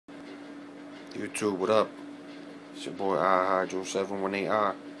YouTube, what up? It's your boy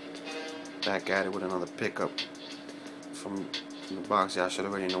iHydro718i. Back at it with another pickup from the box. Y'all should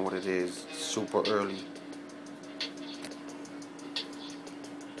already know what it is. Super early.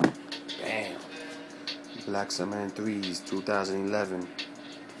 Bam. Black Cement 3s, 2011.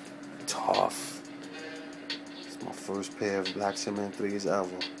 Tough. It's my first pair of Black Cement 3s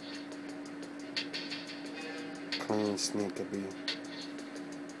ever. Clean sneaker, B.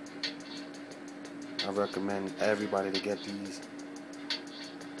 I recommend everybody to get these.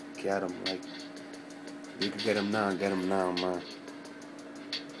 Get them, like, you can get them now, man.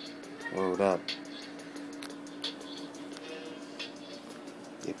 Word up.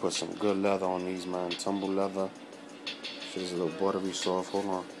 They put some good leather on these, man. Tumble leather. Shit is a little buttery soft. Hold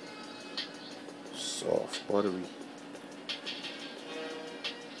on. Soft, buttery.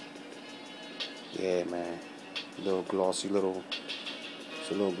 Yeah, man. Little glossy, it's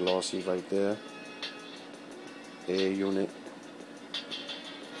a little glossy right there. Air unit.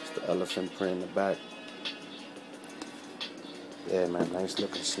 It's the elephant print in the back. Yeah, man. Nice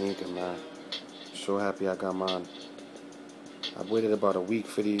looking sneaker, man. So happy I got mine. I waited about a week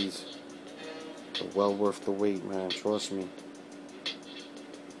for these. But well worth the wait, man. Trust me.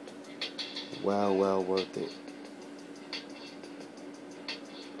 Well worth it.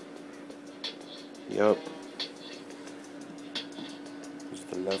 Yup. It's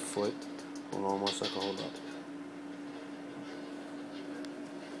the left foot. Hold on 1 second, hold up.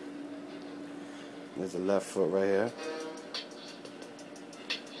 There's the left foot right here.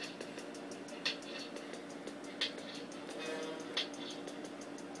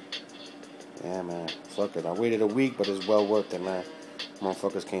 Yeah, man. Fuck it. I waited a week, but it's well worth it, man.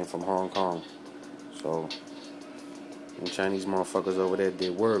 Motherfuckers came from Hong Kong. So, them Chinese motherfuckers over there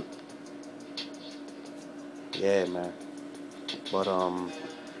did work. Yeah, man. But,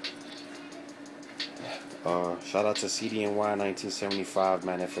 shout out to CDNY 1975,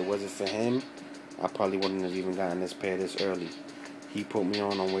 man. If it wasn't for him, I probably wouldn't have even gotten this pair this early. He put me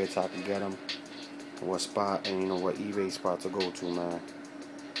on where I could get them, what spot, and you know what eBay spot to go to, man.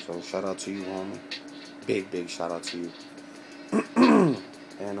 So shout out to you, homie. Big shout out to you.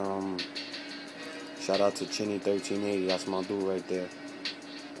 And shout out to Chinny 1380. That's my dude right there.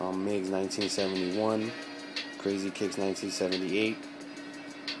 Migs 1971, Crazy Kicks 1978.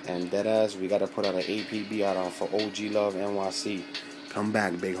 And deadass, we gotta put out an APB out on for OG Love NYC. Come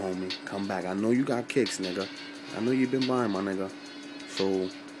back, big homie. Come back. I know you got kicks, nigga. I know you been buying, my nigga. So,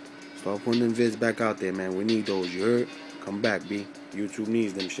 start putting them vids back out there, man. We need those, you heard? Come back, B. YouTube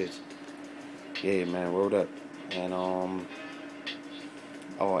needs them shits. Yeah, man, word up. And,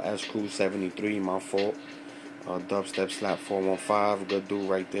 S Crew 73, my fault. Dubstep Slap 415, good dude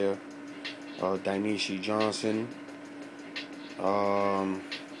right there. Dineshi Johnson. I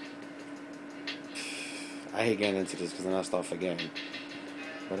hate getting into this because then I start forgetting.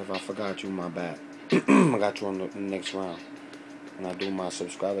 But if I forgot you, my bad. I got you on the next round. When I do my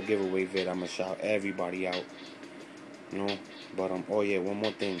subscriber giveaway vid, I'm going to shout everybody out. You know? But, oh yeah, one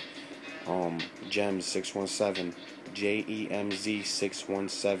more thing. Gems 617. JEMZ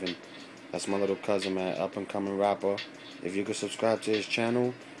 617. That's my little cousin, man. Up and coming rapper. If you could subscribe to his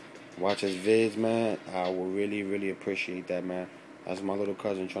channel, watch his vids, man, I would really appreciate that, man. That's my little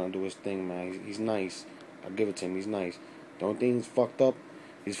cousin trying to do his thing, man. He's nice. I'll give it to him. He's nice. The only thing he's fucked up,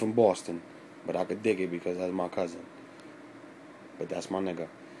 he's from Boston. But I could dig it because that's my cousin. But that's my nigga.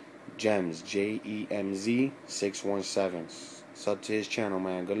 Gems, JEMZ 617. Sub to his channel,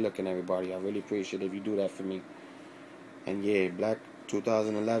 man. Good looking, everybody. I really appreciate it if you do that for me. And yeah, Black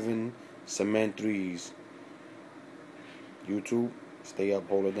 2011 Cement 3s. YouTube, stay up,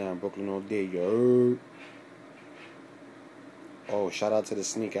 hold it down. Brooklyn all day, yo. Oh, shout out to the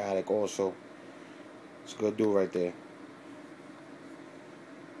Sneaker Addict also. It's a good dude right there.